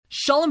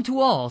Shalom to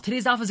all.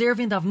 Today's daf is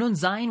Eruvin, daf Nun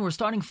Zayin. We're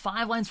starting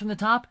 5 lines from the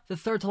top, the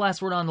third to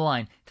last word on the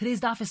line.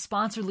 Today's daf is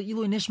sponsored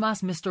Le'ilu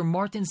Nishmas, Mr.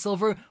 Martin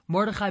Silver,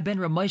 Mordechai ben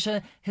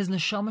Ramesha. His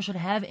neshama should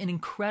have an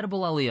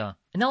incredible aliyah.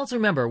 And now let's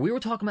remember, we were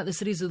talking about the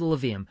cities of the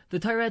Levim. The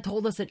Torah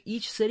told us that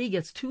each city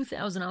gets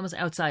 2,000 amas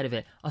outside of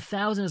it.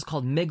 1,000 is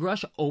called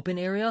Migrash, open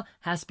area,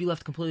 has to be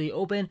left completely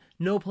open,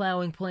 no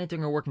plowing,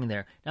 planting, or working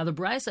there. Now the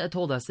Brisa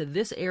told us that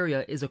this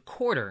area is a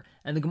quarter,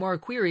 and the Gemara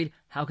queried,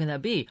 how can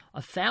that be?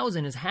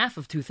 1,000 is half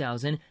of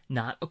 2,000,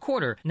 not a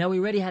quarter. Now we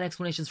already had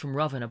explanations from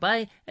Rav and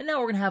Abai, and now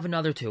we're going to have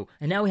another two.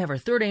 And now we have our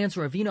third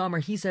answer, Ravina Amar.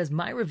 He says,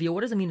 my Ravia,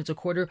 what does it mean it's a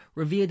quarter?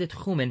 Ravia de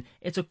Tchumen.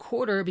 It's a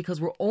quarter because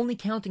we're only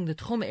counting the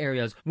Tchum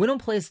areas. We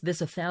don't place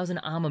this 1,000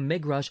 amma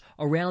migrash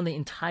around the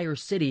entire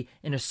city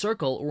in a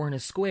circle or in a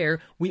square.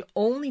 We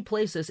only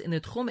place this in the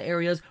Tchum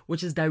areas,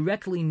 which is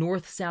directly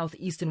north, south,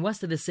 east, and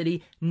west of the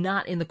city,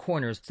 not in the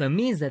corners. So it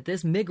means that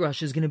this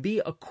migrash is going to be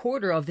a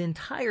quarter of the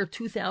entire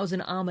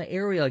 2,000 amma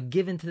area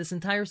given to this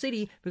entire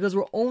city because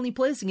we're only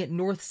placing it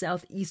north,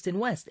 south, east, and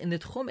west in the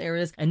Tchum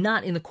areas and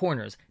not in the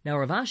corners. Now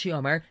Rav Ashi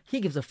Amar, he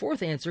gives a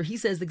fourth answer. He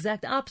says the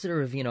exact opposite of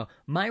Ravina.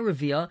 My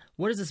Ravia,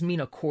 what does this mean,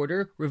 a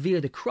quarter?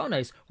 Ravia de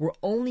Kronais. We're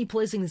only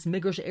placing this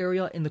migrash area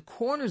in the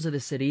corners of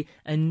the city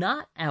and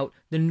not out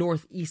the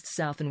north, east,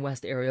 south, and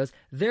west areas.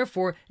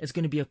 Therefore, it's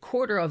going to be a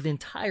quarter of the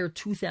entire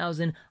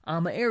 2,000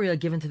 amma area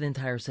given to the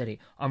entire city.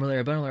 Amar le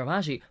Rabbanan le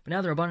Rav Ashi. But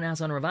now the Rabbanan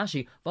asks on Rav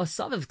Ashi,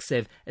 Vasaviv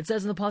ksiv. It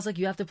says in the pasuk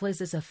you have to place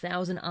this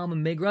 1,000 amma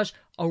migrash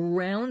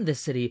around the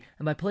city,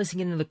 and by placing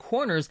it in the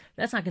corners,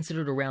 that's not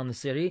considered around the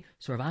city.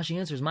 So Rav Ashi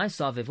answers, my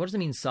saviv. What does it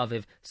mean,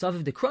 saviv?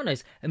 Saviv de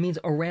kronis. It means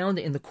around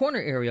in the corner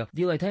area.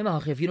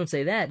 If you don't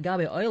say that,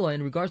 gabe oila,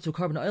 in regards to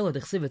carbon oila,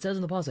 it says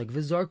in the pasuk,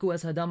 v'zarku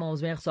es hadam al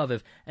mizbeach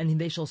saviv, and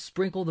they shall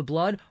sprinkle the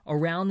blood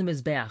around the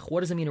mizbeach.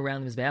 What does it mean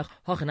around the mizbeach?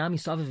 Hachanami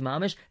saviv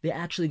mamish. They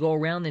actually go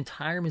around the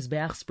entire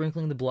mizbeach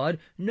sprinkling the blood?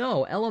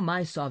 No.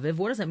 Elamai saviv.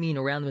 What does that mean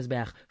around the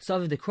mizbeach?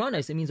 Saviv de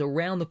kronis. It means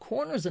around the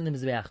corners of the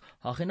mizbeach.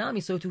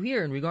 Hachanami. So to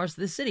here, in regards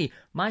to the city,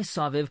 my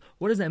saviv.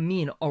 What does that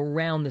mean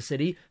around the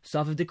city?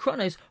 Saviv de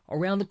kronis.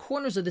 Around the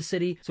corners of the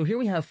city. So here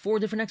we have 4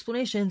 different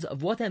explanations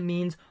of what that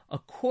means. A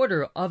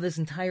quarter of this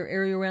entire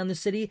area around the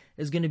city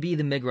is going to be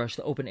the migrash,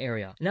 the open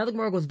area. Now the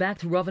Gemara goes back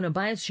to Rav and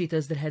Abaya's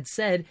shitas that had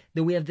said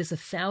that we have this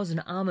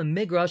 1,000 amma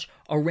migrash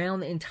around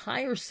the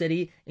entire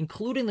city,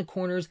 including the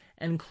corners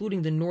and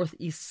including the north,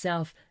 east,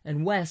 south,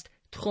 and west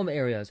Tchum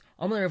areas.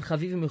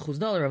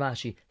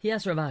 He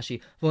asked Rav Ashi,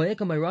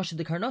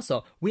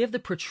 we have the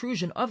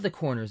protrusion of the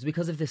corners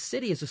because if the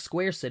city is a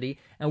square city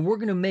and we're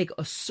going to make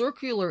a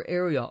circular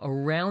area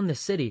around the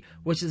city,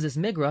 which is this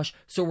migrash,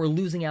 so we're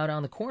losing out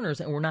on the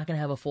corners and we're not going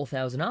to have a full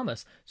 1,000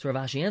 amas. So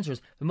Rav Ashi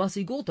answers,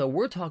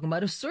 we're talking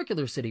about a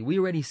circular city. We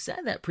already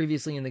said that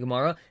previously in the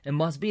Gemara. It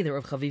must be that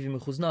Rav Chaviv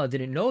Mechuzna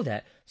didn't know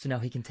that. So now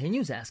he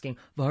continues asking,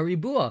 well,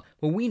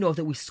 we know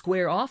that we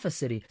square off a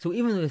city. So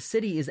even though the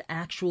city is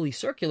actually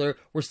circular,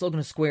 we're still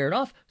going to square it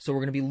off, so we're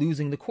going to be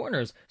losing the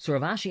corners. So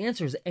Rav Ashi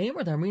answers,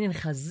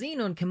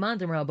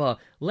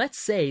 let's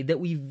say that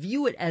we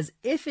view it as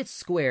if it's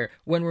square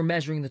when we're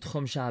measuring the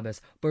Tchum Shabbos.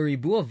 But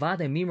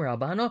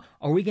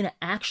are we going to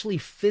actually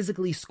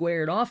physically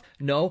square it off?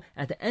 No.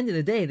 At the end of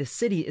the day, the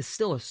city is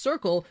still a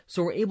circle,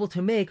 so we're able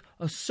to make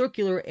a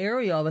circular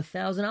area of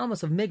 1,000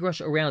 amos of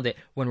migrash around it.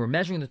 When we're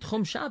measuring the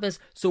Tchum Shabbos,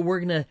 so we're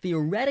going to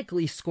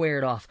theoretically square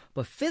it off,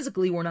 but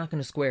physically we're not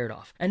going to square it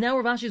off. And now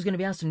Rav Ashi is going to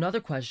be asked another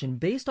question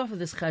based off of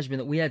this cheshbon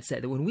that we had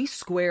said, that when we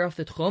square off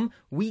the Tchum,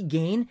 we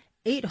gain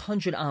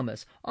 800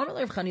 amas.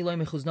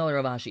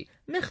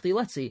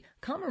 Let's see.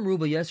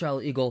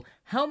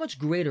 How much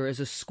greater is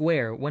a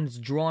square when it's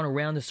drawn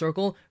around the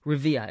circle?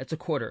 Revia, it's a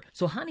quarter.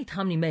 So Hani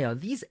Tamni Mea,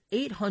 these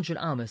 800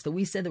 amas that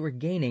we said that we're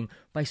gaining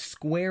by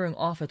squaring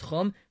off at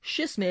Chum,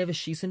 it's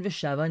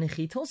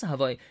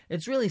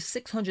really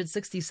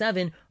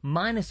 667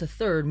 minus a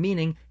third,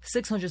 meaning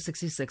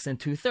 666 and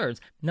 2/3.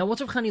 Now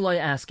what's Rav Chani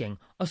asking?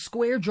 A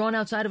square drawn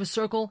outside of a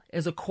circle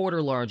is a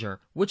quarter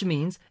larger, which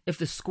means if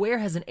the square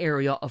has an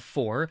area of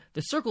 4,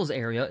 the circle's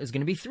area is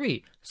going to be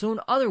 3. So in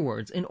other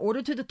words, in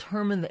order to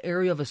determine the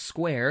area of a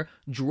square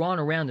drawn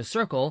around a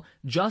circle,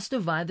 just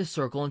divide the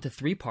circle into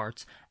 3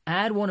 parts,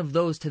 add one of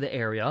those to the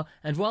area,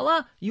 and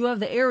voila, you have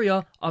the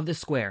area of the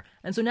square.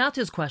 And so now to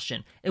his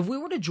question, if we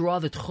were to draw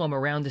the Tchum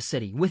around the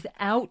city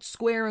without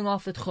squaring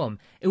off the Tchum,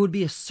 it would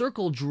be a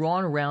circle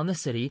drawn around the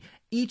city,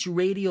 each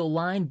radial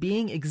line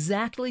being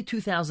exactly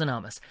 2,000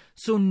 amas.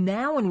 So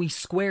now when we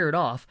square it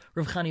off,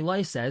 Rav Chani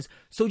Lai says,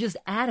 so just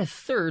add a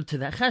third to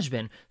that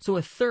cheshbon. So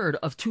a third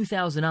of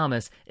 2,000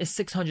 amas is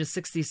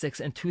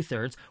 666 and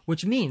 2/3,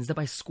 which means that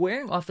by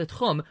squaring off the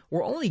Tchum,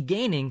 we're only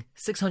gaining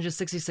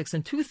 666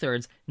 and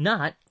 2/3,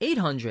 not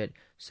 800.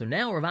 So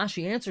now Rav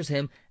Ashi answers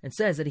him and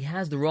says that he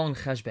has the wrong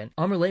cheshbon.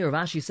 Amar le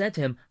Rav Ashi said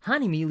to him,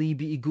 Hani mili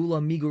bi'igula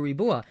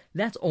miguribua.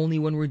 That's only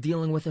when we're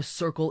dealing with a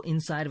circle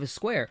inside of a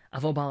square.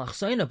 Avo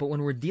balachsoina, but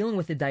when we're dealing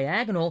with a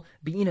diagonal,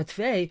 bi'ina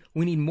tfei,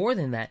 we need more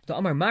than that. To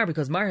Amar Mar,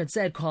 because Mar had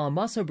said, Kol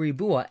amasa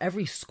bribua,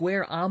 every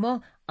square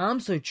amma,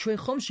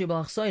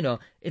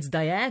 its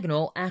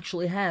diagonal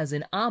actually has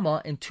an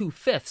amma and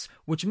 2/5,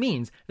 which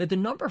means that the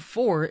number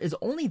 4 is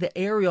only the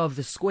area of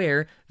the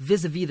square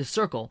vis-a-vis the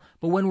circle.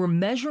 But when we're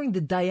measuring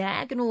the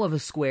diagonal of a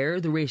square,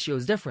 the ratio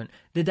is different.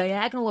 The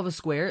diagonal of a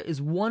square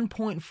is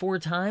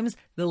 1.4 times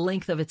the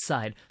length of its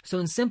side. So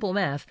in simple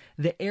math,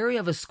 the area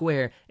of a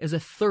square is a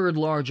third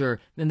larger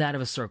than that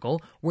of a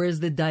circle, whereas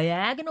the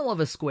diagonal of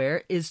a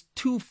square is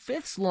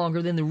 2/5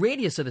 longer than the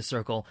radius of the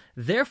circle.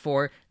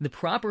 Therefore, the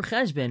proper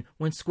cheshbon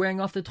when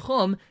squaring off the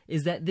tchum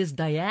is that this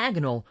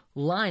diagonal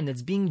line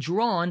that's being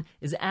drawn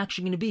is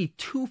actually going to be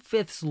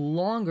 2/5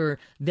 longer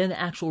than the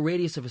actual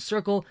radius of a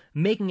circle,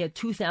 making it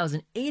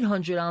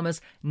 2,800 amas,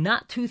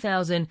 not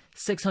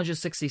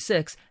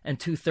 2,666 and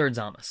 2/3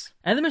 amas.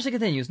 And the Mishnah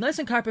continues, Nice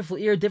and karpef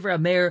l'ir divrei Rav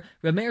Meir.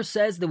 Rav Meir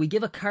says that we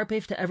give a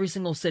karpef to every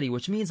single city,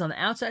 which means on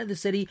the outside of the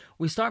city,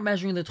 we start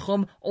measuring the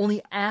tchum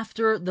only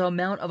after the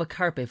amount of a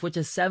karpef, which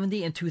is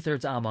 70 and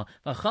 2/3 amma.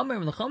 V'chamer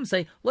and the chum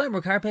say, Lo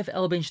yimru karpef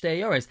el ben shtei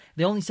yoros.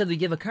 They only said we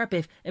give a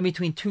karpef in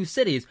between two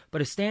cities,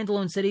 but a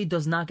standalone city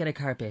does not get a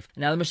karpef.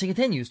 Now the Mishnah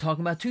continues,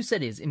 talking about two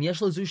cities. Im yesh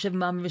lezu shiv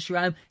ma'am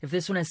v'shiraim, if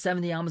this one has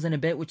 70 amas and a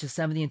bit, which is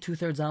 70 and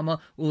 2/3 amma,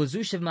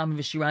 ulezu shiv ma'am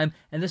v'shiraim,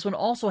 and this one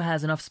also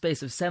has enough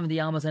space of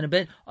 70 amas and a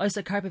bit,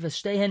 oisa karpef es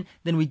shtehen,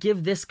 then we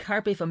give this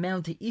karpef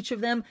amount to each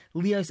of them,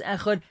 liyos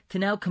echad, to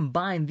now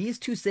combine these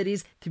two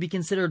cities to be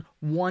considered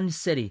one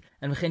city.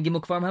 And v'chen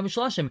gimel kvarim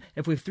ha'mishlashim,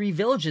 if we have three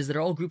villages that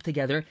are all grouped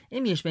together,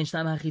 im yesh ben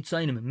shtam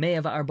ha'chitzonim,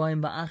 me'ah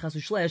v'arbaim v'achas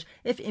u'shlesh,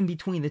 if in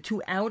between the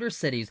two outer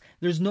cities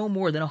there's no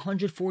more than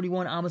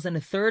 141 amas and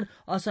a third,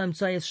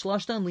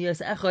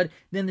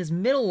 then this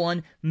middle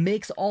one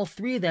makes all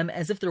three of them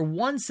as if they're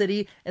one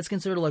city. It's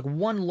considered like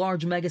one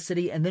large mega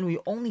city, and then we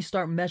only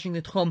start measuring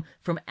the tchum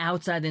from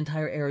outside the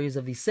entire areas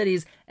of these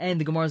cities. And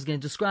the Gemara is going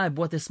to describe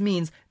what this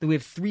means, that we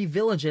have three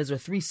villages or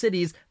three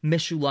cities,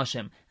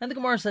 mishulashim. And the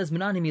Gemara says,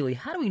 Menanimili,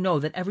 how do we know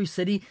that every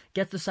city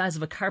gets the size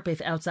of a karpef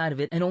outside of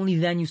it, and only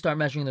then you start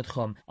measuring the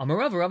tchum? Amar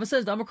Rava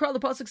says, Amakra, the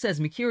pasuk says,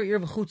 Mikira ir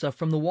v'chutza,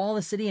 from the wall of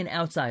the city and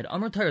outside.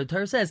 Amar Torah,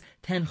 Torah says,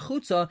 ten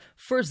chutza,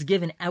 first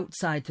given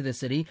outside to the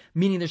city,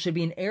 meaning there should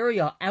be an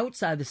area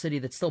outside the city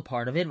that's still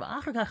part of it,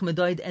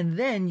 and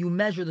then you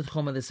measure the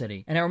tchum of the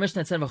city. And our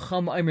Mishnah said,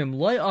 V'cham amrim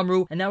loy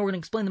amru, and now we're going to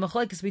explain the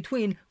machlekes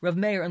between Rav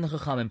Meir and the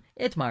Chachamim.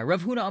 Itmar,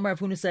 Rav Huna Amar, Rav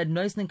Huna said,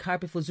 Noisnin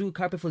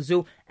karpef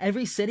lazu,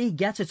 every city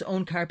gets its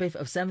own karpef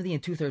of 70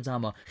 and 2/3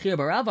 amma. Chia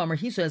Barav Amar,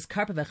 he says,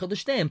 karpef echad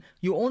l'shteim,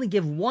 you only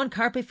give one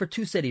karpef for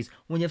two cities.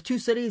 When you have two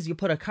cities, you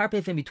put a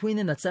karpef in between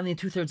them that's 70 and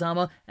 2/3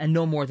 amma, and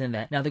no more than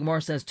that. Now the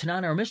Gemara says,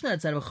 Tanan, our Mishnah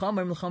said, V'cham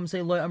amrim l'cham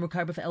say loy amru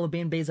karpef el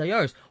bein beis.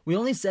 We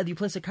only said you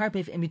place a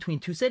karpef in between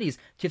two cities.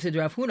 Tifted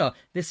Rav Huna.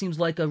 This seems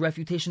like a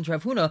refutation to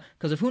Rav Huna,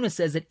 because Rav Huna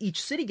says that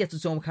each city gets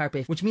its own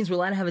karpef, which means we're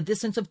allowed to have a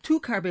distance of two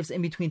karpefs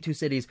in between two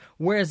cities.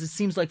 Whereas it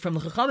seems like from the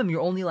Chachamim,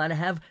 you're only allowed to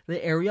have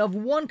the area of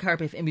one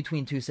karpef in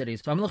between two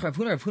cities. So Rav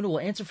Huna will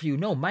answer for you,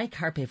 no, my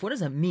karpef, what does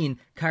that mean,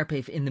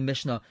 karpef in the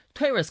Mishnah?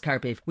 Torah's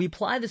karpef. We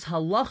apply this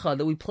halacha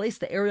that we place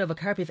the area of a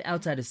karpef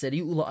outside a city.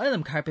 Ula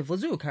olam karpef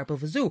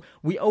lazu.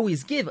 We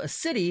always give a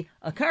city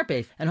a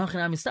karpef. And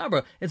hachanam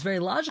istabra, it's very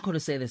logical to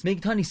say this.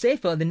 Megtani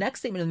Seifa, the next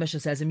statement of the Mishnah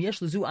says, Im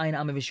yesh lezu ayin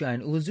amma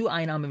v'shirayin, ulezu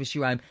ayin amma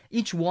v'shirayin.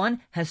 Each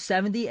one has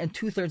 70 and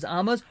 2/3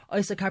 amas,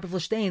 oisa karpef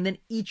l'shtein, then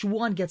each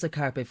one gets a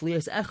karpef,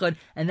 liyos echad,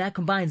 and that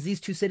combines these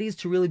two cities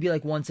to really be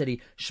like one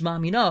city.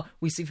 Shma mina,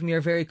 we see from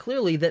here very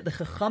clearly that the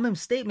Chachamim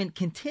statement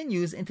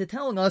continues into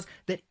telling us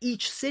that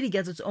each city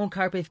gets its own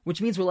karpef,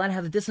 which means we're allowed to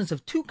have the distance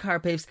of two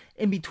karpefs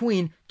in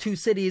between two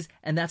cities,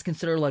 and that's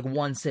considered like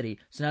one city.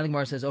 So now the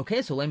Gemara says,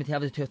 okay, so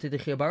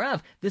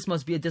this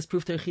must be a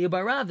disproof to Chia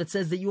Barav that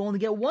says that you only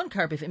get one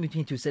karpef in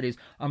between two cities.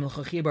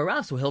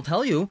 So he'll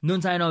tell you,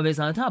 Nun Zayin on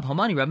the top,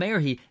 Hamani Rav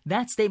Meir,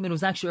 that statement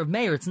was actually Rav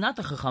Meir, it's not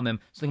the Chachamim.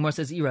 So the Gemara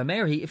says, Rav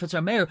Meir, if it's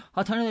Rav Meir,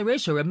 Hatani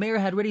Reisha, Rav Meir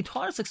had already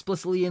taught us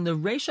explicitly in the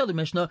Reisha of the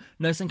Mishnah,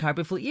 Nois and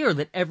karpef l'ir,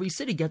 that every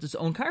city gets its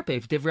own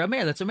karpef. Div Rav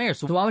Meir, that's Rav Meir.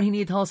 So why would he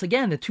need to tell us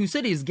again that two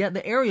cities get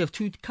the area of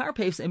two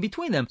karpefs in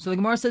between them? So the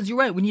Gemara says, you're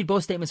right, we need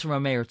both statements from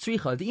Rav Meir.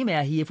 Tzricha, the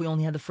imeahi, if we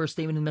only had the first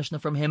statement in the Mishnah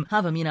from him,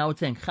 Havamina, I would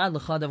think, Chad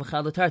l'chad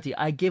v'chad l'tarti,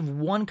 I give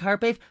one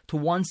karpef to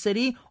one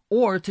city,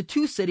 or to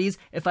two cities.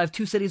 If I have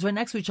two cities right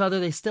next to each other,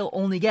 they still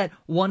only get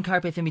one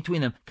karpef in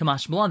between them.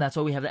 Kamash Malan, that's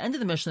why we have the end of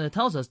the Mishnah that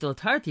tells us,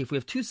 Dilatarti, if we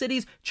have two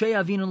cities, Trei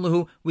Avin and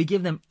Lahu, we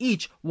give them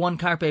each one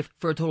karpef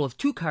for a total of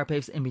two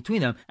karpefs in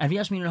between them. And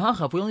V'yashmin and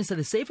Hacha, if we only said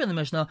the Sefer in the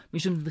Mishnah,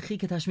 Mishum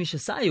D'chika Tashmisha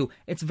Sayu,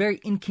 it's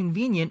very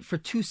inconvenient for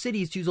two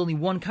cities to use only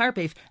one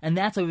karpef, and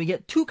that's why we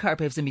get two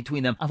karpefs in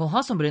between them. Aval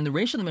Hasan, but in the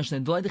ratio of the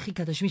Mishnah,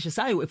 D'chika Tashmisha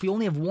Sayu, if we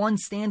only have one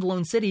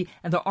standalone city,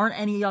 and there aren't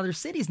any other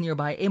cities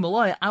nearby,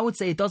 Emaloi, I would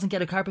say it doesn't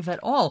get a karpef at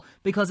all,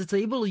 because it's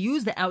able to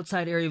use the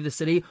outside area of the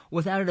city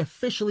without it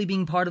officially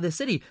being part of the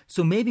city.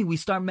 So maybe we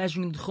start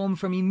measuring the tchum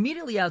from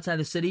immediately outside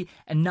the city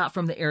and not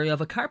from the area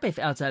of a karpef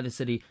outside the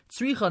city.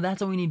 Tzricha,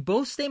 that's why we need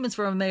both statements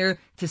from a mayor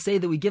to say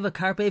that we give a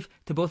karpef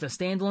to both a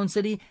standalone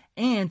city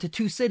and to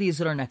two cities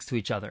that are next to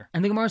each other.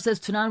 And the Gemara says,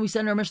 Tanan, we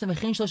said in our Mishnah,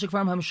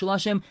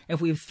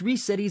 if we have three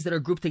cities that are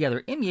grouped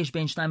together, if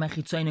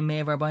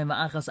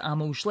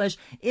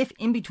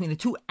in between the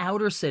two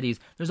outer cities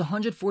there's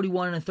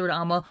 141 and a third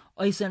amma,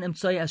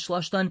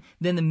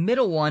 then the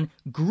middle one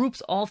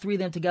groups all three of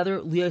them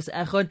together,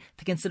 to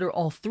consider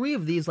all three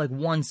of these like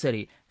one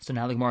city. So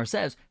now the Gemara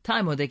says,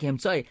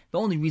 the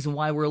only reason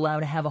why we're allowed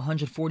to have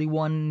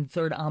 141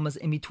 third ammas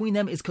in between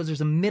them is because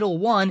there's a middle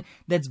one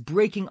that's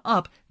breaking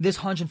up this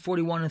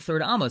 141 and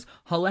third ammas.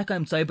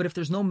 But if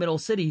there's no middle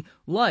city,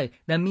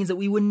 that means that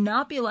we would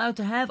not be allowed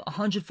to have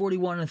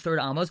 141 and third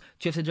ammas.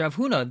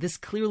 This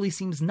clearly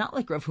seems not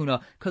like Rav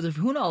Huna, because Rav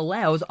Huna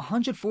allows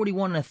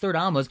 141 and a third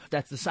ammas,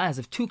 that's the size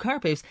of two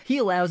karpefs, he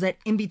allows that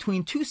in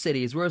between two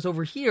cities, whereas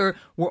over here,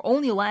 we're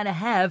only allowed to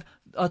have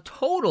a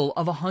total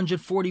of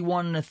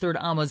 141 and a third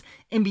ammas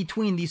in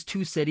between these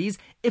two cities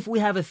if we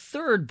have a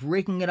third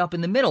breaking it up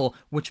in the middle,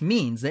 which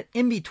means that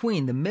in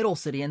between the middle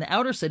city and the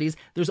outer cities,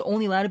 there's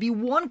only allowed to be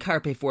one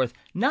karpe fourth,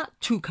 not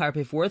two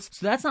karpe fourths.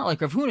 So that's not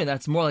like Rav Huna,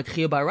 that's more like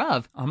Chia by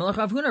Rav.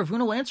 Rav Huna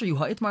will answer you,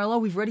 Ha'it Marla,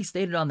 we've already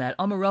stated on that.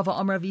 Amar Rava,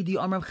 Amar Avidi,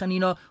 Amar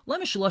Chanina,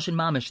 Lemishalash and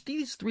Mamish.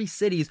 These three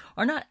cities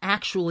are not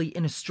actually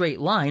in a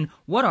straight line.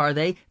 What are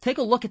they? Take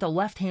a look at the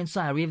left-hand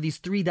side. We have these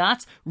three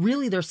dots.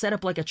 Really, they're set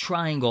up like a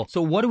triangle.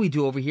 So what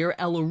do over here?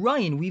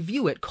 Eruvin, we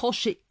view it. Kol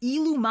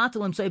she'ilu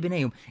matalim tzai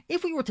b'neim.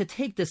 If we were to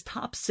take this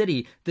top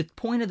city, the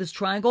point of this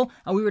triangle,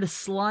 and we were to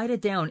slide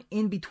it down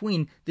in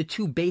between the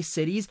two base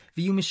cities,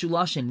 v'yu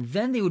mishulashin,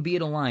 then they would be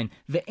in a line.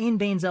 Ve'ein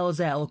bein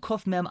zelazeh el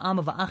kof mem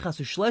ama va'achas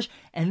u'shlesh,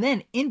 and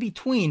then in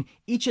between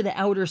each of the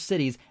outer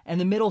cities and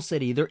the middle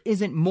city, there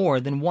isn't more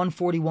than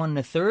 141 and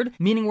a third,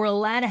 meaning we're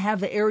allowed to have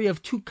the area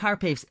of two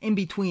karpefs in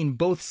between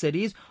both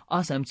cities.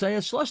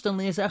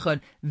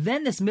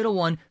 Then this middle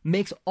one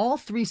makes all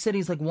three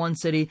cities like one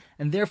city,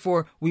 and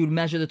therefore we would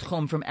measure the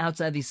tchum from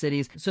outside these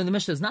cities. So the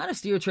Mishnah is not a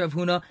steer to Rav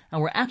Huna,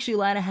 and we're actually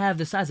allowed to have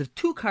the size of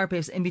two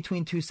karpefs in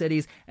between two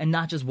cities, and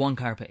not just one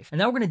karpef. And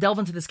now we're going to delve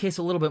into this case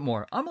a little bit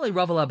more. How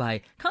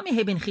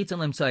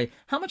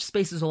much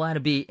space is allowed to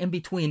be in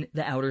between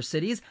the outer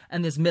cities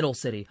and this middle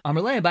city?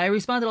 Amarle Abai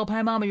responded,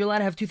 you're allowed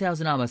to have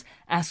 2,000 amas.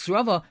 Asks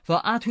Rava,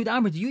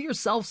 you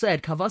yourself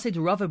said, Kavase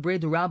to Rava Bre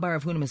de Rabbi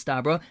Rav Huna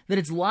Mistabra, that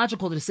it's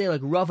logical to say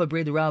like Rava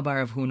Bre de Rabbi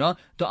Rav Huna.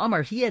 To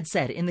Amar, he had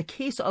said, in the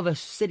case of a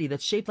city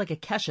that's shaped like a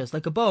keshes,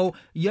 like a bow,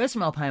 you're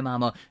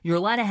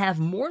allowed to have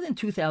more than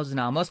 2,000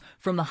 amas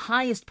from the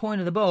highest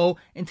point of the bow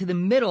into the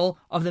middle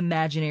of the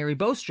imaginary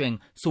bowstring.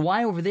 So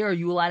why over there are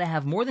you allowed to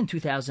have more than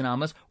 2,000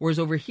 amas, whereas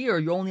over here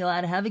you're only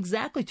allowed to have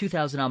exactly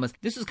 2,000 amas?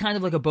 This is kind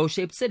of like a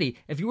bow-shaped city.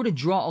 If you were to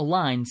draw a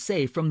line,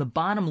 say from the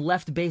bottom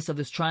left base of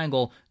this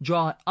triangle,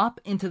 draw it up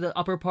into the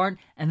upper part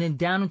and then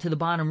down into the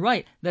bottom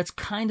right, that's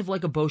kind of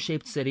like a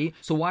bow-shaped city.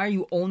 So why are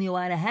you only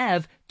allowed to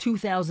have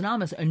 2,000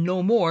 amas and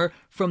no more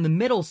from the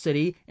middle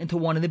city into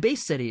one of the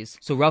base cities?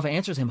 So Rava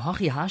answers him,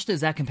 Hachi Hashta,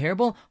 is that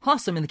comparable?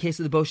 Hasam, in the case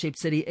of the bow-shaped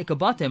city,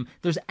 Ikabatim,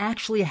 there's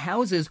actually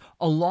houses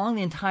along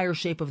the entire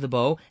shape of the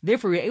bow.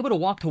 Therefore, you're able to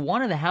walk to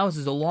one of the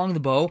houses along the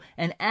bow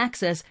and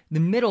access the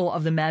middle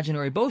of the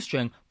imaginary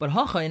bowstring. But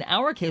Hacha, in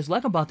our case,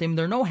 Lekabatim,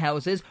 there are no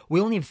houses. We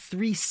only have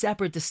three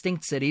separate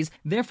distinct cities.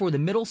 Therefore, the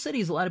middle city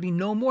is allowed to be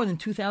no more than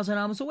 2,000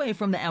 amas away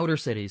from the outer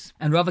cities.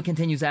 And Rava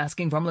continues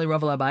asking, Vamle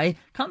Rava Labai,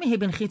 Kami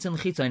ben Chitzon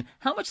Chitzon,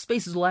 how much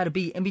space is allowed to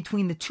be in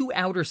between the two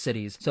outer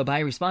cities? So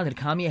Abai responded,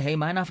 Kami hey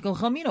ma'nafkel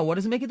chamino. What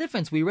does it make a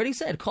difference? We already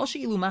said, Kol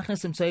she'ilu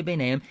machnesim tzai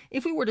beineim.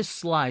 If we were to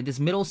slide this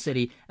middle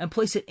city and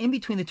place it in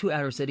between the two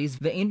outer cities,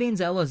 ve'ein bein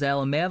zel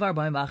lazel me'av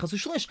arba'im v'achas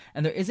u'shlish,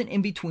 and there isn't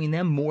in between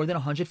them more than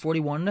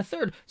 141 and a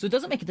third. So it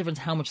doesn't make a difference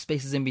how much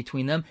space is in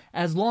between them,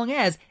 as long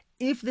as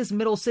if this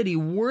middle city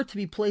were to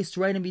be placed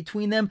right in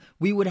between them,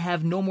 we would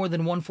have no more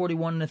than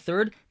 141 and a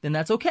third, then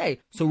that's okay.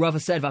 So Rava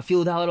said,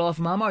 Vafilu dalet alaf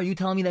mama, are you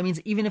telling me that means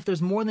even if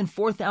there's more than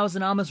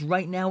 4,000 amas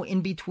right now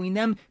in between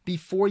them,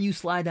 before you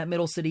slide that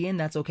middle city in,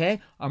 that's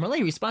okay?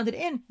 Amarle responded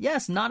in,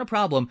 yes, not a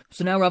problem.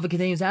 So now Rava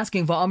continues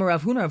asking, Va'amar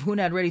Rav Huna, Rav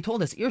Huna had already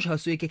told us, if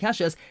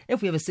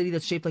we have a city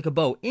that's shaped like a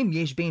bow, if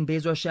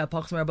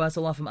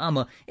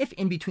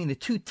in between the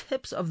two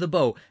tips of the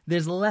bow,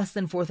 there's less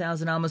than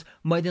 4,000 amas,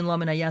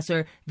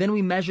 then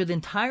we measure the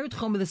entire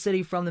tchum of the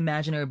city from the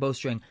imaginary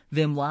bowstring.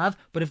 Vim lav,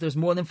 but if there's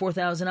more than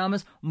 4,000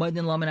 amas,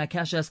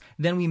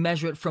 then we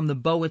measure it from the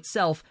bow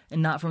itself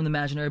and not from the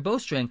imaginary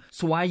bowstring.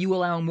 So why are you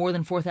allowing more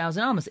than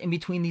 4,000 amas in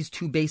between these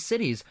two base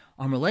cities?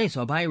 Amarle,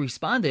 so Abai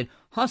responded,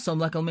 Hasam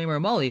lekal meimer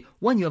mali,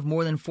 when you have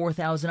more than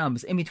 4,000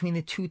 amas in between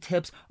the two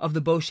tips of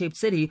the bow-shaped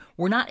city,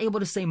 we're not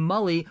able to say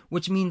mali,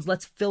 which means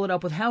let's fill it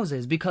up with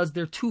houses, because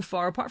they're too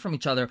far apart from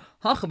each other.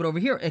 Hacha, but over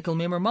here, ekal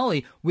meimer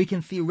mali, we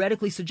can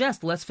theoretically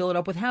suggest let's fill it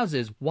up with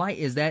houses. Why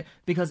is that?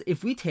 Because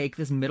if we take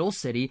this middle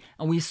city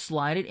and we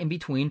slide it in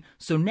between,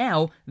 so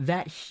now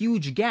that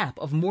huge gap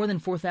of more than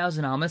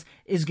 4,000 amas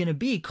is going to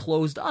be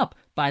closed up,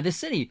 by the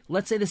city.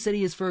 Let's say the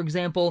city is, for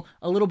example,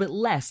 a little bit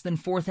less than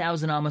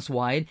 4,000 amos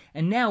wide,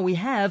 and now we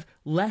have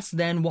less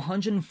than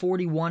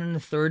 141 and a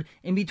third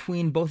in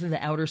between both of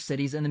the outer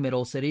cities and the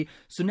middle city.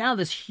 So now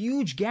this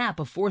huge gap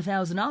of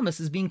 4,000 amos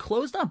is being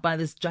closed up by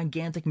this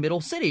gigantic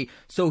middle city.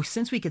 So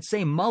since we could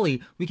say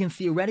Mali, we can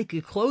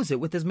theoretically close it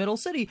with this middle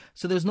city,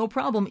 so there's no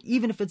problem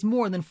even if it's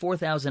more than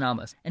 4,000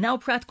 amos. And now a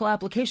practical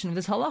application of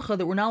this halacha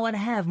that we're not allowed to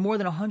have more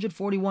than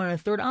 141 and a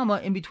third amma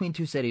in between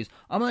two cities.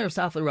 Amalei Rav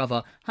Safli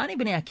Rava, Hani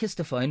b'nei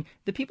Akistafon,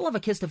 the people of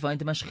Akistafon,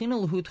 the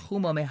Mashchina Luhu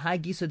Tchuma Mehai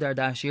Gisu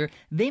Dardashir,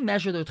 they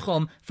measure their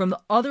tchum from the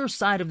other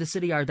side of the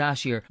city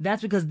Ardashir.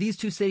 That's because these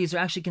two cities are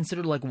actually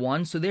considered like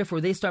one, so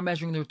therefore they start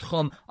measuring their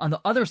tchum on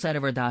the other side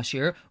of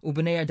Ardashir.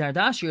 Ubnei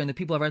Dardashir, and the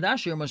people of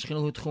Ardashir,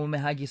 Mashchina Luhu Tchuma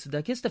Mehai Gisu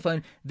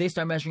Akistafon, they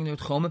start measuring their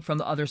tchum from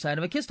the other side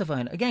of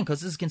Akistafon. Again,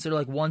 because this is considered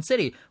like one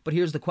city. But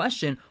here's the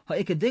question: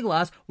 Ha'ika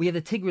Diglas, we have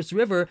the Tigris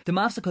River, the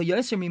Mafsaka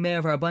Yoser Mimei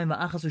of Arbaim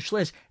Va'achas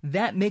Ushlish,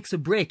 that makes a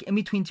break in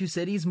between two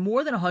cities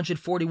more than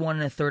 141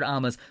 and a third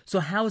amas. So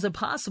how is it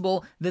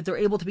possible that they're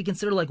able to be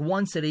considered like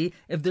one city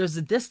if there's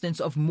a distance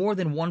of more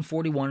than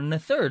 141 and a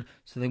third?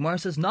 So the Gemara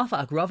says,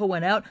 Nafak, Rava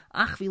went out,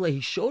 Achvile, he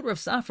showed Rav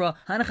Safra,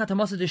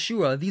 Hanachatamasa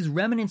Deshura, these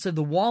remnants of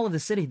the wall of the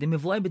city, the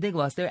Mivlai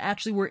Bediglas, they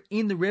actually were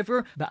in the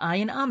river, the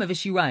Ayin Am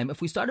Vishiraim.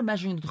 If we started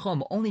measuring the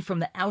Tchum only from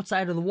the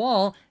outside of the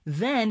wall,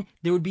 then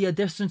there would be a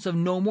distance of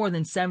no more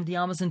than 70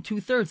 amas and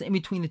 2/3 in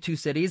between the two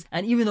cities.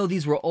 And even though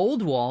these were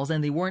old walls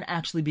and they weren't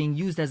actually being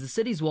used as the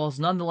city's walls,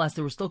 nonetheless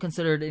they were still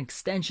considered an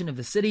extension of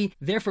the city.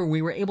 Therefore,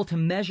 we were able to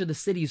measure the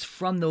cities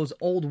from those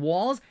old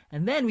walls,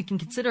 and then we can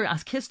consider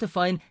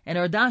Askistafine and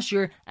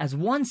Ardashir as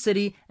one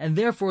city, and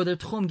therefore their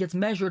tchum gets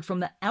measured from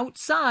the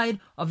outside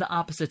of the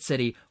opposite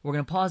city. We're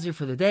going to pause here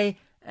for the day.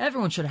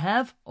 Everyone should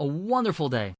have a wonderful day.